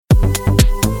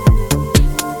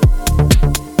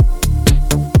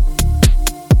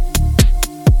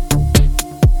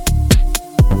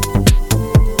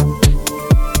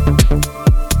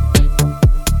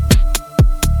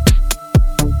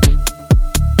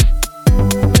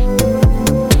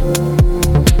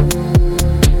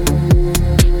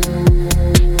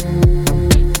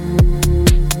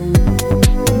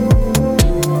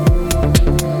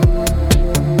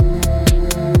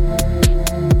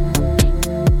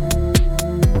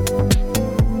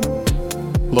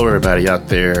Hello, everybody out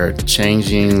there.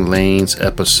 Changing Lanes,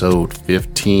 episode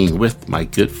 15 with my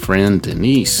good friend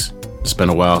Denise. It's been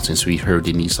a while since we heard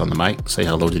Denise on the mic. Say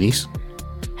hello, Denise.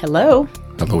 Hello.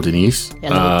 Hello, Denise.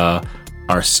 Hello.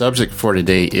 Our subject for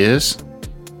today is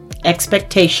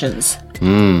expectations.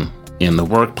 In the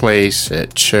workplace,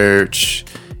 at church,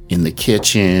 in the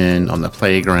kitchen, on the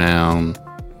playground,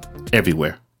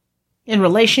 everywhere. In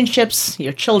relationships,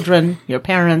 your children, your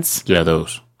parents. Yeah,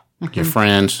 those. Your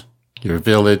friends, your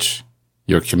village,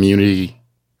 your community.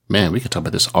 Man, we could talk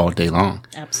about this all day long.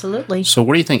 Absolutely. So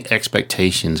what do you think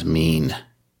expectations mean,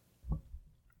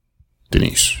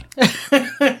 Denise?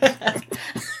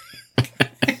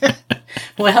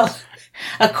 Well,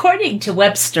 according to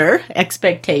Webster,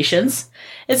 expectations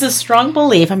is a strong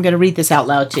belief. I'm going to read this out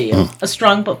loud to you.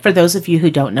 For those of you who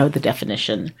don't know the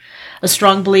definition, a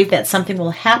strong belief that something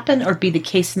will happen or be the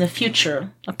case in the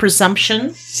future. A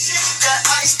presumption.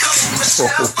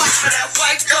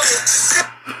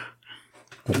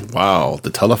 Wow,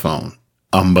 the telephone.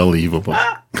 Unbelievable.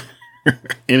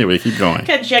 Anyway, keep going.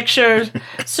 Conjecture,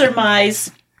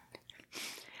 surmise.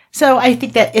 So I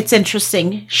think that it's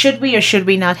interesting. Should we or should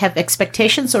we not have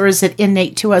expectations, or is it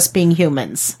innate to us being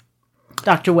humans?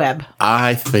 Dr. Webb.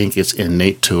 I think it's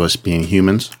innate to us being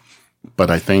humans, but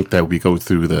I think that we go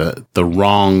through the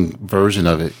wrong version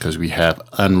of it because we have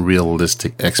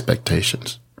unrealistic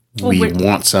expectations. We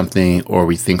want something, or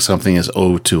we think something is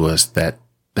owed to us that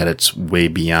it's way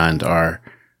beyond our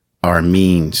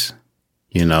means.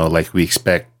 You know, like we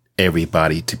expect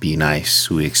everybody to be nice.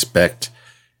 We expect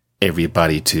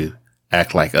everybody to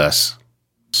act like us.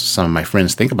 Some of my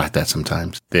friends think about that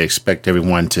sometimes. They expect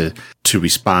everyone to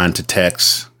respond to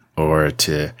texts or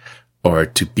to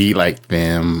be like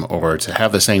them or to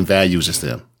have the same values as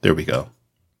them. There we go.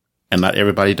 And not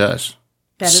everybody does.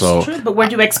 That is true. But where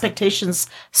do expectations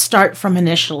start from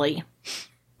initially?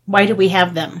 Why do we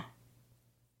have them?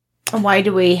 And why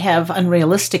do we have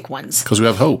unrealistic ones? Because we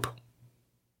have hope.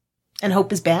 And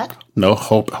hope is bad? No,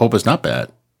 hope is not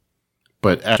bad.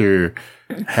 But after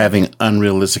having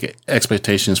unrealistic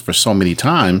expectations for so many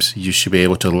times, you should be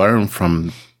able to learn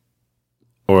from,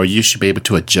 or you should be able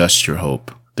to adjust your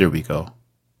hope. There we go.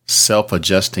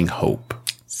 Self-adjusting hope.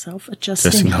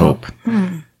 Self-adjusting hope.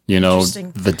 You know,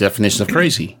 the definition of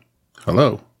crazy.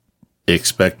 Hello.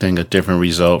 Expecting a different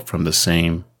result from the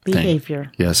same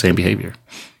behavior. Thing. Yeah, same behavior.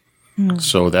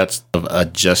 So that's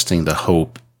adjusting the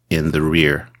hope in the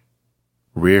rear.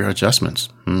 Rear adjustments.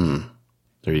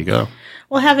 There you go.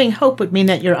 Well, having hope would mean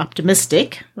that you're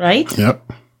optimistic, right?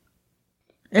 Yep.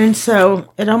 And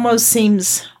so it almost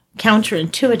seems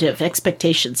counterintuitive,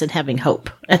 expectations and having hope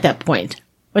at that point.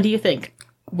 What do you think?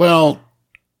 Well,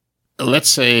 let's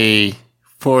say,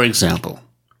 for example,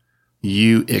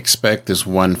 you expect this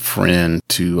one friend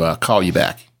to call you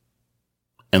back,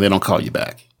 and they don't call you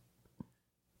back.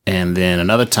 And then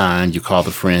another time you call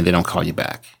the friend, they don't call you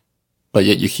back. But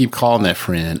yet you keep calling that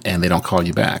friend and they don't call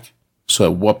you back. So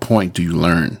at what point do you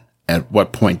learn? At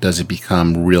what point does it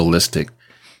become realistic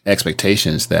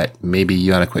expectations that maybe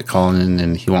you ought to quit calling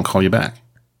and he won't call you back?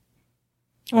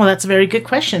 Well, that's a very good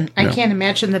question. Yeah. I can't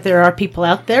imagine that there are people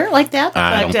out there like that.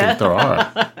 I don't think there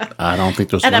are. I don't think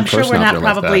there's and one I'm sure person we're out not there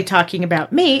probably like that. talking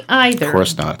about me either. Of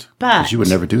course not. But you would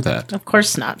never do that. Of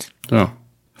course not. No.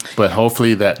 But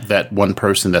hopefully that one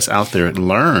person that's out there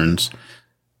learns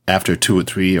after 2 or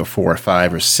 3 or 4 or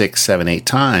 5 or 6, 7, 8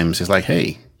 times. It's like,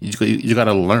 hey, you got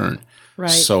to learn. Right.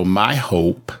 So my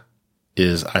hope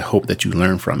is I hope that you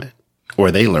learn from it, or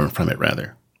they learn from it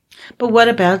rather. But what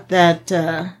about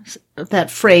that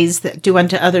phrase that do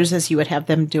unto others as you would have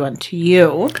them do unto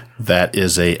you? That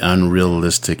is a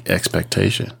unrealistic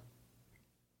expectation.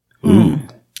 Ooh.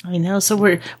 I know. So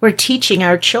we're teaching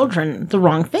our children the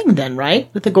wrong thing then, right?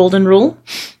 With the golden rule?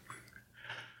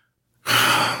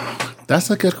 That's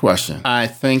a good question. I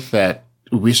think that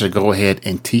we should go ahead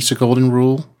and teach the golden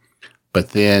rule,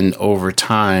 but then over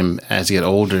time, as they get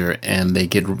older and they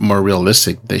get more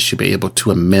realistic, they should be able to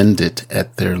amend it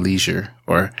at their leisure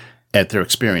or at their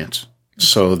experience.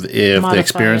 So if they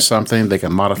experience something, they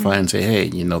can modify and say, hey,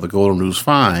 the golden rule's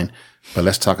fine, but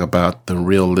let's talk about the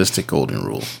realistic golden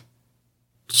rule.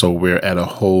 So we're at a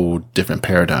whole different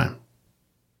paradigm.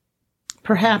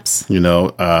 Perhaps.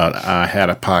 I had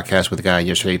a podcast with a guy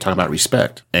yesterday talking about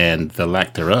respect and the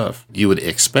lack thereof. You would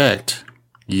have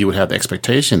the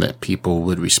expectation that people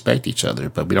would respect each other,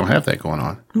 but we don't have that going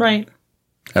on. Right.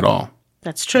 At all.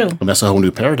 That's true. And that's a whole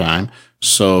new paradigm.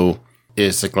 So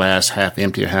is the glass half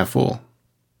empty or half full?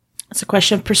 It's a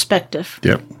question of perspective.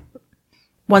 Yep.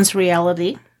 One's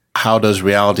reality. How does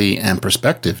reality and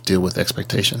perspective deal with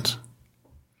expectations?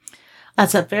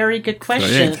 That's a very good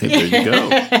question. So, there you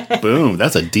go. Boom.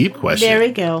 That's a deep question. There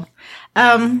we go.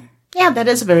 Yeah, that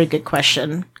is a very good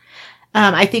question.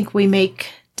 I think we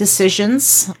make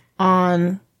decisions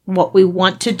on what we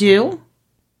want to do.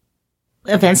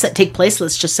 Events that take place,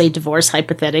 let's just say divorce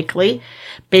hypothetically,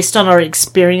 based on our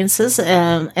experiences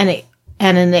and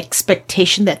an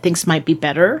expectation that things might be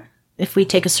better if we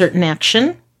take a certain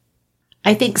action.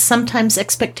 I think sometimes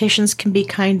expectations can be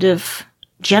kind of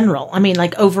general. I mean,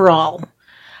 like overall,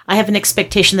 I have an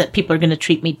expectation that people are going to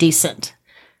treat me decent.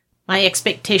 My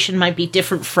expectation might be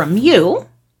different from you.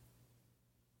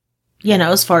 You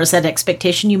know, as far as that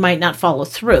expectation, you might not follow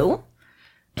through.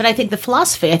 But I think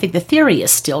the theory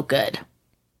is still good.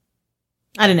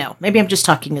 I don't know. Maybe I'm just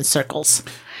talking in circles.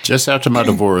 Just after my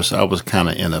divorce, I was kind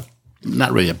of in a,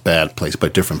 not really a bad place, but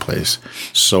a different place.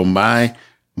 So my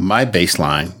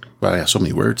baseline, well, I have so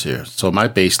many words here. So my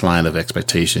baseline of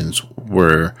expectations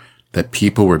were that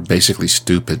people were basically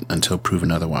stupid until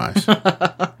proven otherwise.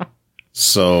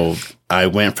 So I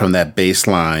went from that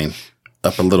baseline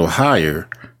up a little higher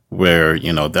where,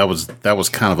 you know, that was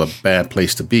kind of a bad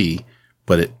place to be,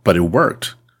 but it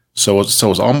worked. So it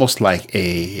was almost like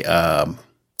a,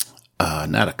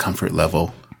 not a comfort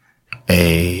level,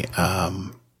 a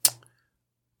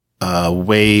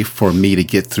way for me to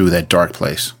get through that dark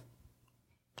place.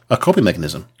 A coping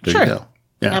mechanism. There Sure. you go.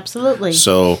 Yeah. Absolutely.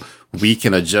 So we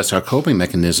can adjust our coping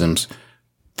mechanisms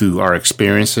through our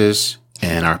experiences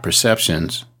and our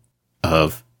perceptions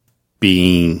of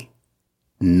being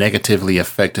negatively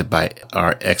affected by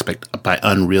by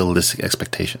unrealistic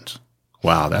expectations.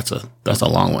 Wow, that's a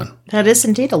long one. That is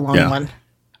indeed a long one.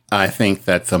 I think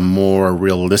that the more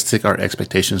realistic our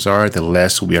expectations are, the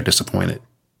less we are disappointed.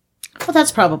 Well,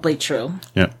 that's probably true.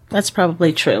 Yeah. That's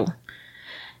probably true.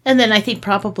 And then I think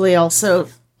probably also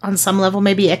on some level,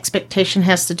 maybe expectation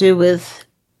has to do with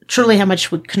truly how much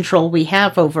control we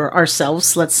have over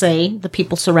ourselves. Let's say the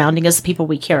people surrounding us, the people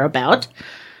we care about.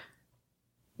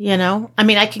 You know, I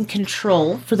mean, I can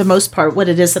control for the most part what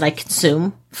it is that I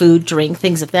consume, food, drink,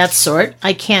 things of that sort.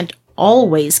 I can't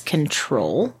always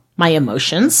control my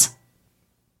emotions.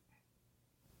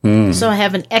 So I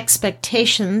have an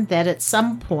expectation that at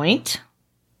some point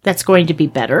that's going to be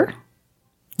better.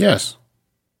 Yes.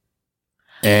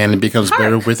 And it becomes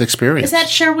better with experience. Is that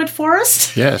Sherwood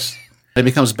Forest? Yes. It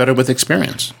becomes better with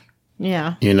experience.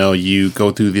 Yeah. You know, you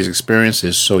go through these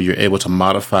experiences so you're able to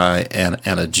modify and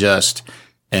adjust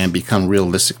and become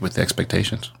realistic with the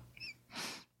expectations.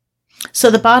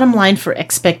 So the bottom line for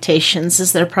expectations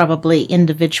is they're probably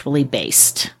individually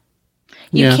based.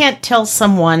 You can't tell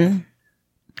someone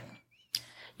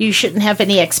you shouldn't have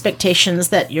any expectations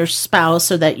that your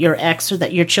spouse or that your ex or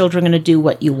that your children are going to do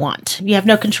what you want. You have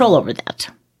no control over that.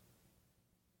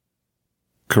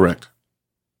 Correct.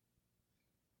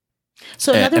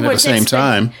 So in other words, at the same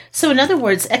time, in other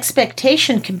words,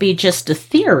 expectation can be just a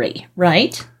theory,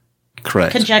 right?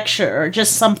 Correct. Conjecture or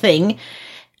just something.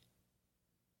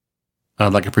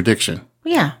 Like a prediction.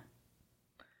 Yeah.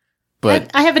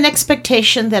 But I have an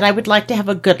expectation that I would like to have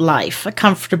a good life, a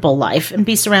comfortable life, and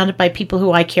be surrounded by people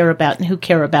who I care about and who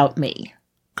care about me.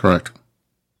 Correct.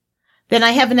 Then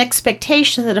I have an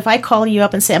expectation that if I call you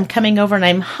up and say, I'm coming over and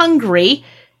I'm hungry,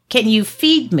 can you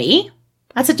feed me?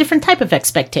 That's a different type of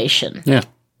expectation. Yeah.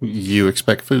 You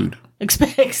expect food.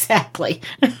 Exactly.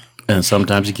 And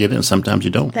sometimes you get it and sometimes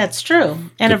you don't. That's true.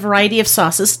 And a variety of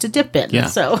sauces to dip in. Yeah.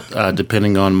 So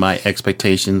depending on my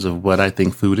expectations of what I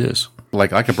think food is.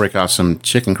 Like I could break out some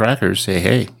chicken crackers, say,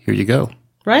 hey, here you go.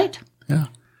 Right. Yeah.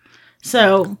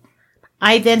 So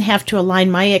I then have to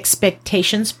align my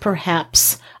expectations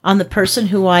perhaps on the person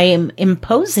who I am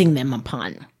imposing them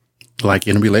upon. Like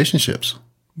in relationships.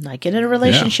 Like in a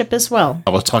relationship as well.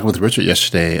 I was talking with Richard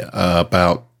yesterday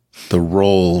about the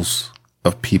roles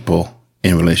of people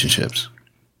in relationships.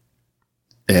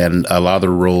 And a lot of the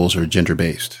roles are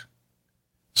gender-based.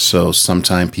 So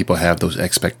sometimes people have those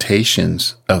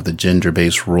expectations of the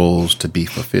gender-based roles to be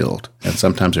fulfilled. And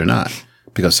sometimes they're not.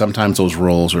 Because sometimes those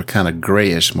roles are kind of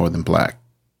grayish more than black.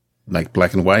 Like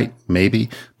black and white, maybe.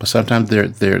 But sometimes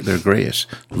they're grayish.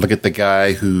 Look at the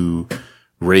guy who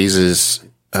raises,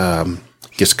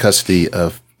 gets custody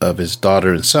of his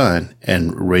daughter and son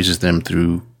and raises them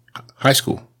through high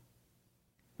school.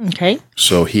 Okay.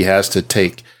 So he has to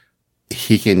take,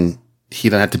 he don't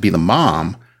have to be the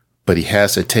mom, but he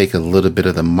has to take a little bit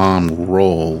of the mom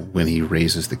role when he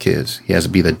raises the kids. He has to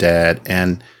be the dad,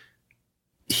 and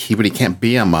he really can't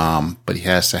be a mom, but he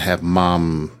has to have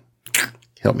mom,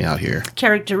 help me out here.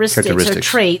 Characteristics. Or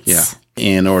traits. Yeah.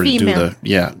 In order Female.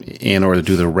 to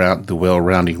do the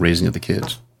well-rounding raising of the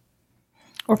kids.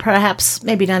 Or perhaps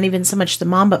maybe not even so much the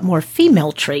mom, but more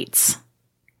female traits.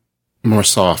 More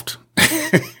soft.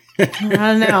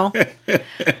 I know.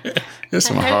 There's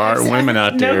some hard women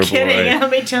out there, No kidding. boy. Let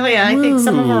me tell you, I think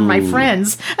some of them are my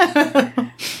friends.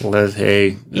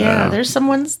 There's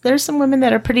some women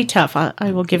that are pretty tough.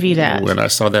 I will give you that. When I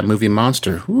saw that movie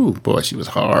Monster, ooh, boy, she was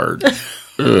hard.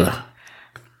 Ugh.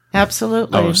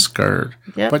 Absolutely. I was scared.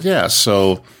 Yep. But yeah,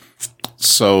 so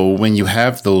when you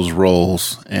have those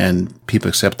roles and people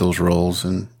accept those roles,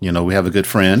 and we have a good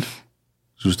friend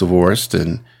who's divorced,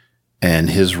 and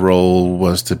his role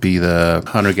was to be the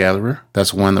hunter-gatherer.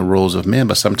 That's one of the roles of men,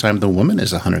 but sometimes the woman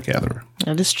is a hunter-gatherer.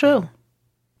 That is true.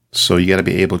 So you got to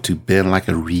be able to bend like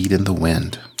a reed in the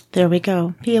wind. There we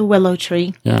go. Be a willow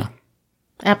tree. Yeah.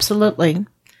 Absolutely.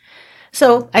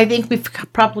 So I think we've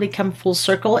probably come full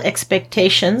circle.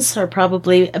 Expectations are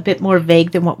probably a bit more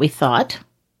vague than what we thought.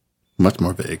 Much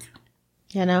more vague.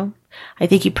 I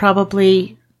think you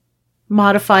probably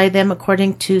modify them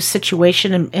according to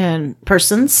situation and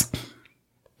persons,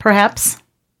 perhaps.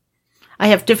 I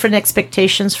have different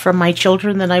expectations from my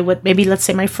children than I would maybe, let's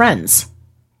say, my friends.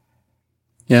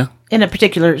 Yeah. In a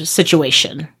particular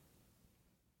situation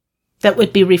that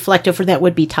would be reflective or that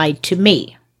would be tied to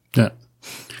me. Yeah.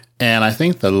 And I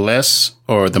think the less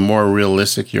or the more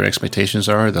realistic your expectations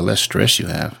are, the less stress you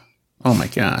have. Oh my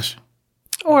gosh.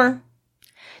 Or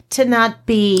to not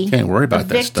be Can't worry about a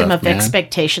that victim stuff, of man.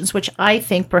 expectations, which I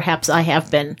think perhaps I have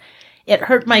been. It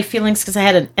hurt my feelings because I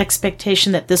had an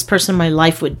expectation that this person in my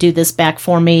life would do this back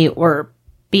for me or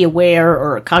be aware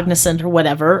or cognizant or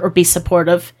whatever, or be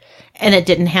supportive, and it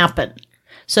didn't happen.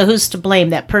 So who's to blame?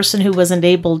 That person who wasn't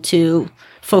able to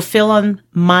fulfill on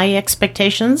my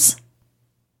expectations?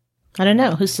 I don't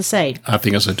know. Who's to say? I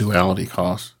think it's a duality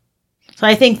cause. So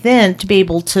I think then to be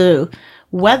able to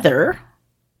weather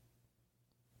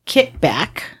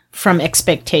kickback from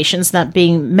expectations not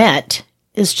being met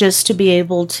is just to be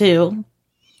able to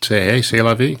Say, hey, c'est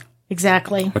la vie.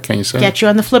 exactly What can you say? get you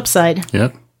on the flip side.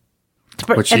 Yep.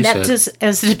 What she And that said.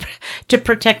 is to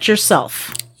protect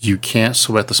yourself. You can't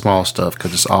sweat the small stuff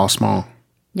because it's all small.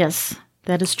 Yes,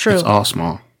 that is true. It's all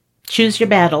small. Choose your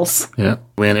battles. Yep.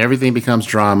 When everything becomes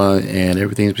drama and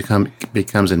everything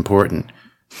becomes important,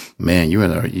 man, you're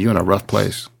in a rough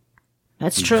place.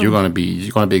 That's true. You're gonna be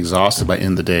exhausted by the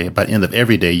end of the day. By the end of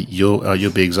every day,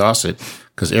 you'll be exhausted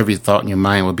because every thought in your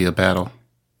mind will be a battle.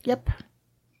 Yep.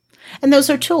 And those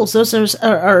are tools. Those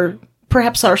are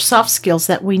perhaps our soft skills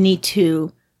that we need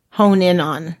to hone in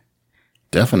on.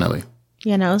 Definitely.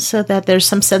 So that there's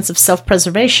some sense of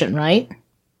self-preservation, right?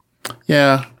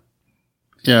 Yeah.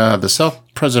 Yeah, the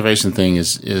self-preservation thing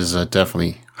is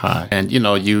definitely high. And,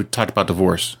 you talked about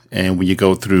divorce. And when you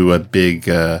go through a big,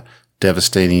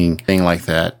 devastating thing like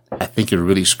that, I think it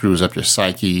really screws up your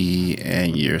psyche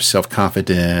and your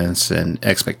self-confidence and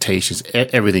expectations.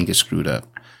 Everything gets screwed up.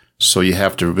 So you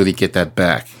have to really get that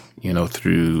back,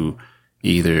 through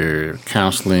either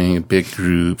counseling, a big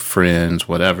group, friends,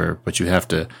 whatever. But you have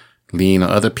to lean on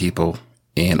other people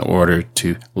in order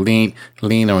to lean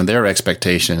on their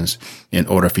expectations in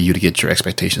order for you to get your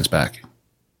expectations back.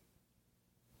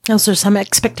 Those are some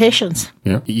expectations.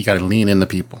 Yeah. You got to lean into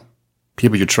people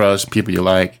you trust, people you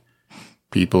like,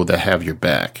 people that have your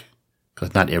back.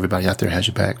 Because not everybody out there has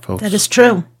your back, folks. That is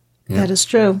true. Yeah. That is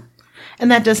true. And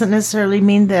that doesn't necessarily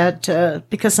mean that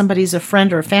because somebody's a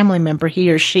friend or a family member, he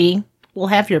or she will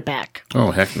have your back. Oh,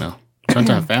 heck no.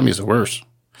 Sometimes families are worse.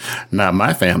 Not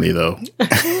my family, though.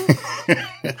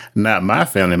 Not my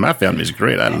family. My family's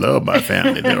great. I love my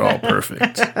family. They're all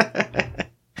perfect.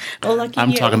 Well, lucky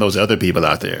I'm you. talking those other people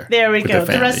out there. There we with go.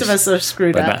 their The rest of families. us are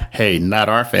screwed But up. not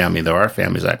our family, though. Our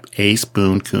family's like Ace,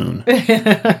 Boone, Coon.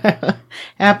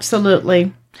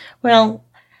 Absolutely. Well,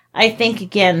 I think,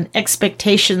 again,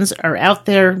 expectations are out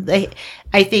there.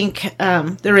 I think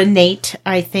they're innate.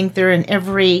 I think they're in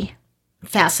every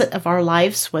facet of our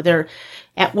lives, whether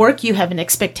at work you have an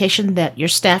expectation that your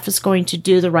staff is going to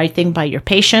do the right thing by your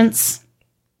patients.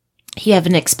 You have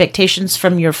an expectations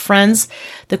from your friends.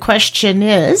 The question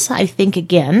is, I think,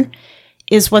 again,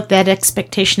 is what that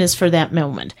expectation is for that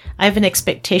moment. I have an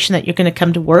expectation that you're going to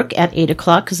come to work at 8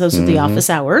 o'clock because those are the office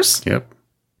hours. Yep.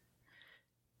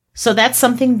 So that's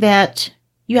something that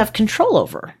you have control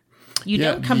over. You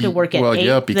don't come to work at 8. Well,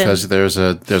 yeah, because there's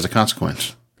a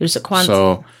consequence. There's a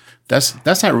So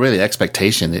that's not really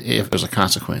expectation if there's a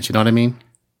consequence. You know what I mean?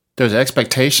 There's an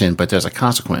expectation, but there's a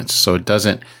consequence. So it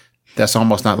doesn't. That's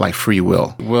almost not like free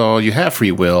will. Well, you have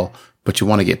free will, but you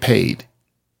want to get paid.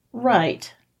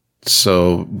 Right.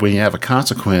 So when you have a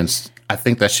consequence, I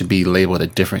think that should be labeled a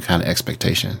different kind of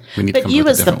expectation. We need to But come you up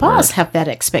with as a the different boss word. have that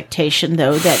expectation,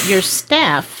 though, that your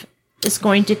staff is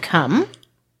going to come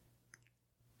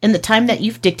in the time that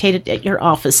you've dictated that your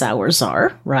office hours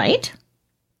are, right?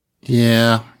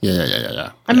 Yeah.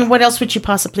 I mean, what else would you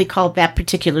possibly call that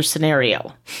particular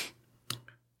scenario?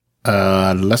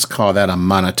 Let's call that a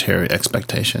monetary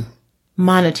expectation.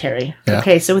 Monetary. Yeah.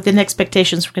 Okay, so within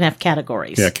expectations, we're going to have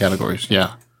categories. Yeah, categories.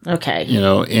 Yeah. Okay.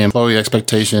 Employee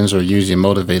expectations are usually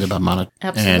motivated by money.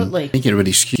 Absolutely. And I think it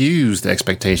really skews the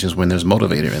expectations when there's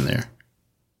motivator in there.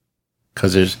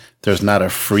 Because there's not a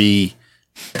free,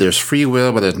 there's free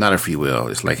will, but there's not a free will.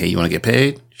 It's like, hey, you want to get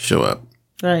paid? Show up.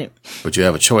 Right. But you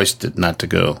have a choice not to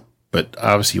go. But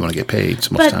obviously you want to get paid,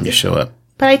 so most of the time you show up.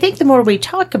 But I think the more we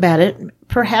talk about it,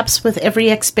 perhaps with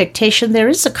every expectation, there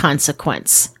is a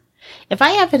consequence. If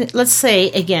I have, let's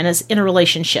say, again, as in a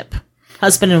relationship,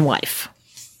 husband and wife,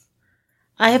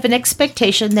 I have an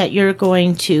expectation that you're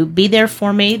going to be there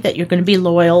for me, that you're going to be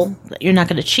loyal, that you're not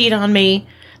going to cheat on me,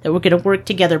 that we're going to work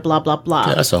together, blah, blah, blah.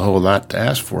 Yeah, that's a whole lot to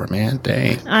ask for, man.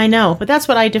 Dang. I know, but that's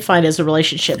what I define as a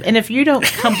relationship. And if you don't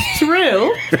come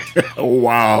through...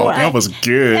 Wow, that was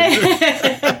good.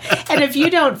 And if you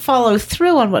don't follow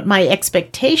through on what my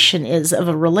expectation is of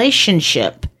a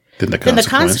relationship, then the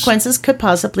consequences could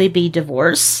possibly be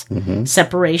divorce,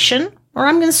 separation, or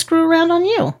I'm going to screw around on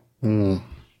you. Mm.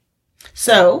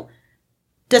 So,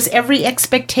 does every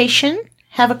expectation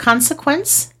have a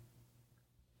consequence?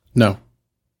 No.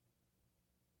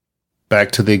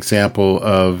 Back to the example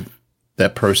of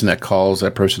that person that calls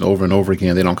that person over and over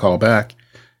again, they don't call back.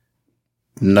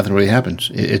 Nothing really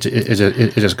happens. It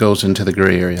just goes into the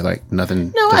gray area, like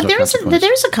nothing. No, there's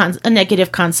a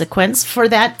negative consequence for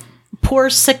that poor,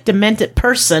 sick, demented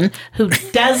person who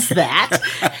does that,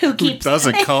 who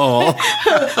doesn't call,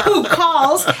 who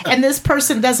calls, and this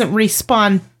person doesn't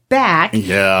respond back.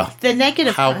 Yeah. The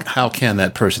negative. How can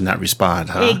that person not respond?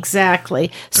 Huh?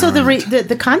 Exactly. So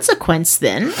the consequence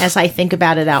then, as I think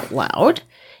about it out loud,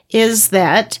 is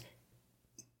that,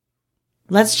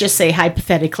 let's just say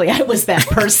hypothetically, I was that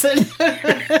person.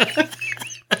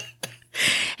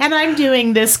 And I'm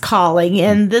doing this calling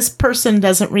and this person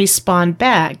doesn't respond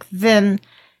back. Then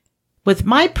with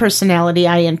my personality,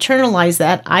 I internalize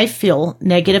that. I feel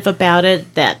negative about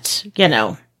it, that,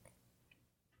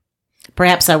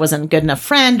 perhaps I wasn't a good enough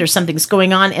friend or something's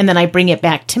going on. And then I bring it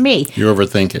back to me. You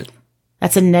overthink it.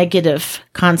 That's a negative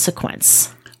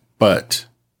consequence. But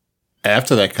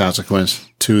after that consequence,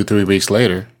 2-3 weeks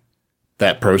later,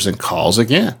 that person calls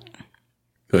again.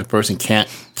 The person can't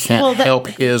help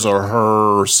his or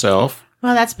herself.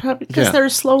 Well, that's probably because they're a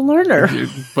slow learner.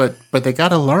 But they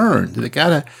gotta learn. You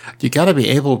gotta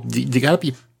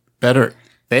be better.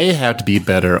 They have to be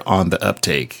better on the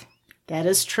uptake. That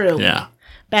is true. Yeah.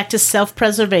 Back to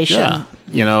self-preservation.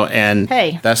 Yeah. And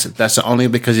hey, that's only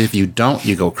because if you don't,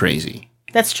 you go crazy.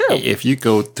 That's true. If you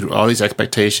go through all these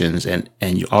expectations and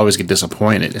you always get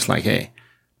disappointed, it's like, hey,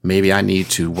 maybe I need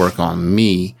to work on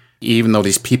me. Even though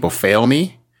these people fail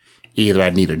me, either I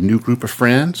need a new group of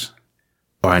friends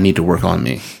or I need to work on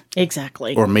me.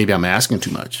 Exactly. Or maybe I'm asking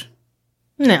too much.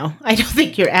 No, I don't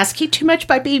think you're asking too much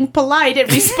by being polite and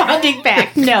responding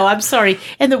back. No, I'm sorry.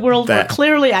 In the world where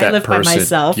clearly I live by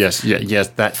myself. Yes,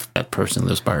 that person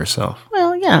lives by herself.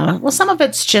 Well, yeah. Well, some of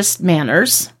it's just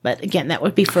manners. But again, that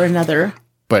would be for another.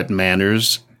 But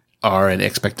manners are an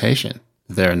expectation.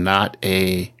 They're not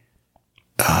a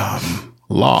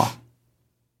law.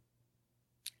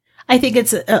 I think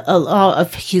it's a law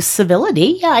of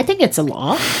civility. Yeah, I think it's a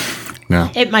law. No.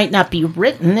 It might not be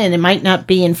written, and it might not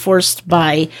be enforced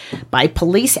by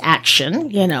police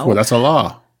action, Well, that's a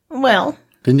law. Well.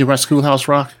 Didn't you watch Schoolhouse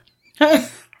Rock?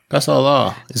 That's a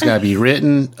law. It's got to be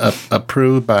written,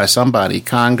 approved by somebody,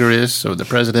 Congress or the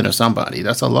president or somebody.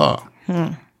 That's a law.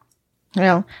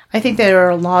 Well, I think there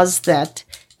are laws that,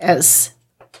 as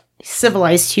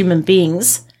civilized human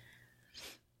beings,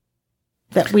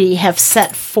 that we have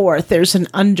set forth. There's an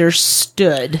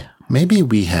understood. Maybe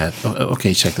we have.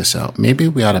 Okay, check this out. Maybe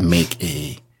we ought to make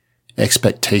a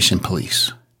expectation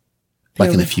police,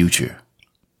 like in the future.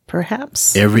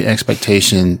 Perhaps. Every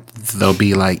expectation, there'll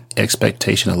be like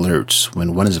expectation alerts.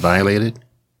 When one is violated,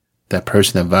 that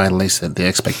person that violates the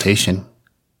expectation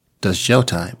does jail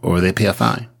time or they pay a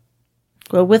fine.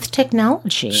 Well, with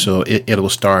technology. So it will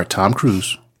star Tom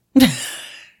Cruise.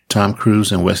 Tom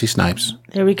Cruise and Wesley Snipes.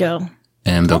 There we go.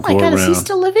 And they'll go God, around. Is he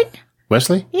still living?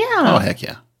 Wesley? Yeah. Oh, heck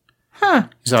yeah. Huh.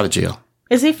 He's out of jail.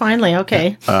 Is he finally?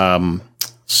 Okay.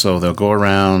 So they'll go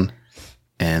around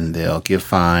and they'll give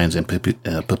fines and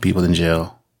put people in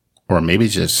jail. Or maybe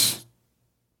just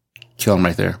kill them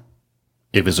right there.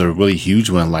 If it's a really huge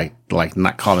one, like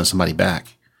not calling somebody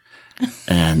back.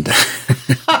 And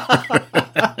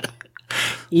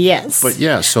yes. But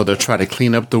yeah, so they'll try to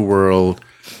clean up the world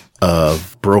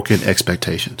of broken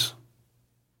expectations.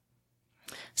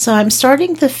 So I'm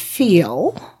starting to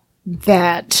feel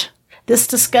that this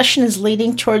discussion is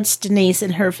leading towards Denise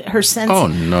and her sense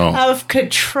of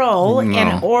control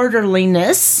and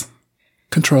orderliness.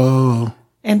 Control.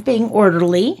 And being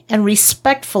orderly and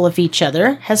respectful of each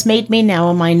other has made me now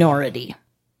a minority.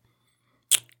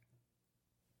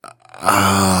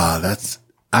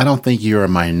 I don't think you're a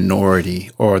minority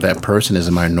or that person is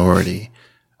a minority.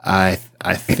 I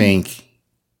think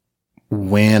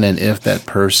when and if that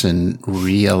person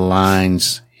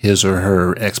realigns his or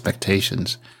her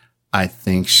expectations, I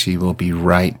think she will be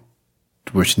right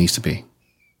where she needs to be.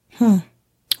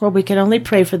 Well, we can only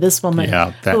pray for this woman,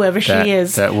 whoever she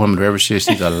is. That woman, whoever she is,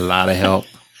 needs a lot of help.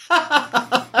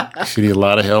 She needs a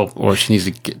lot of help, or she needs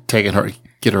to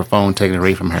get her phone taken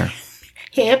away from her.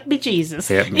 Help me, Jesus.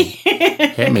 Help me.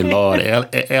 Help me, Lord.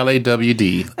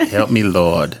 LAWD. Help me,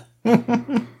 Lord.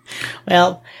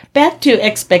 Well, back to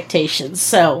expectations.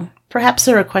 So perhaps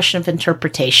they're a question of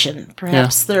interpretation.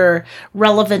 Perhaps they're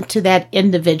relevant to that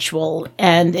individual.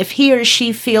 And if he or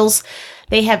she feels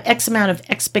they have X amount of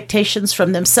expectations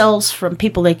from themselves, from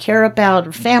people they care about,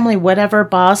 or family, whatever,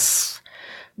 boss,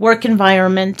 work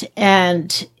environment,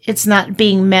 and it's not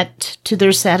being met to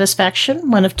their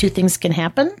satisfaction, one of two things can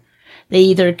happen. They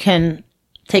either can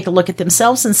take a look at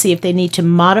themselves and see if they need to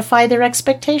modify their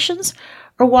expectations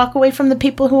or walk away from the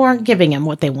people who aren't giving them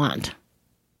what they want.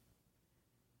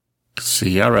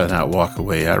 See, I'd rather not walk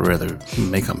away. I'd rather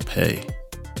make them pay.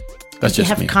 That's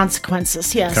just me.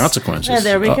 Consequences, yes. Consequences. Yeah,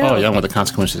 there we go. Oh, yeah, I want the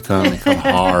consequences to come. They come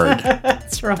hard.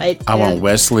 That's right. I want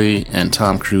Wesley and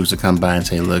Tom Cruise to come by and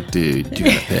say, look, dude, you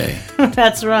got to pay.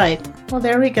 That's right. Well,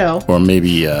 there we go. Or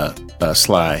maybe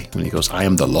Sly, when he goes, I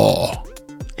am the law.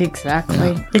 Exactly.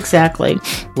 Yeah. Exactly.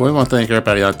 Well, we want to thank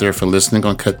everybody out there for listening.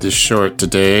 Going to cut this short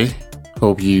today.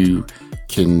 Hope you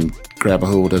can grab a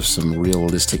hold of some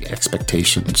realistic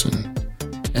expectations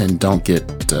and don't get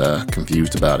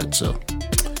confused about it. So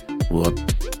we'll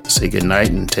say good night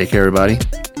and take care, everybody.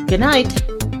 Good night.